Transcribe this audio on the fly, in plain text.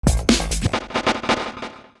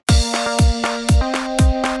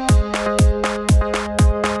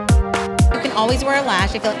always wear a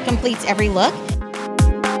lash. I feel it completes every look.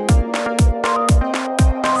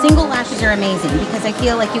 Single lashes are amazing because I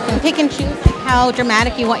feel like you can pick and choose like how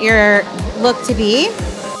dramatic you want your look to be.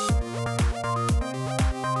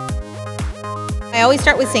 I always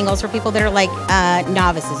start with singles for people that are like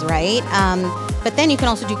novices, right? But then you can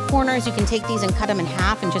also do corners. You can take these and cut them in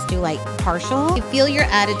half and just do like partial. You feel your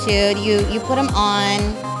attitude, you put them on,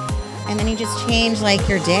 and then you just change like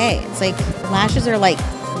your day. It's like lashes are like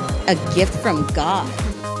a gift from God.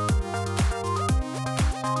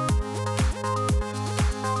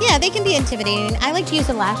 Yeah, they can be intimidating. I like to use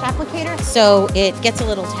a lash applicator, so it gets a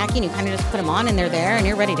little tacky and you kind of just put them on and they're there and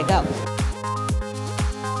you're ready to go.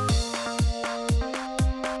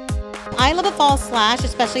 I love a false lash,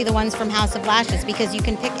 especially the ones from House of Lashes, because you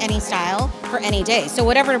can pick any style for any day. So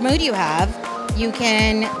whatever mood you have, you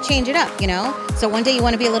can change it up, you know? So one day you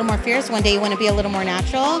want to be a little more fierce, one day you want to be a little more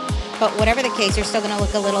natural, but whatever the case, you're still going to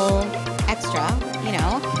look a little extra, you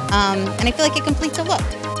know? And I feel like it completes a look.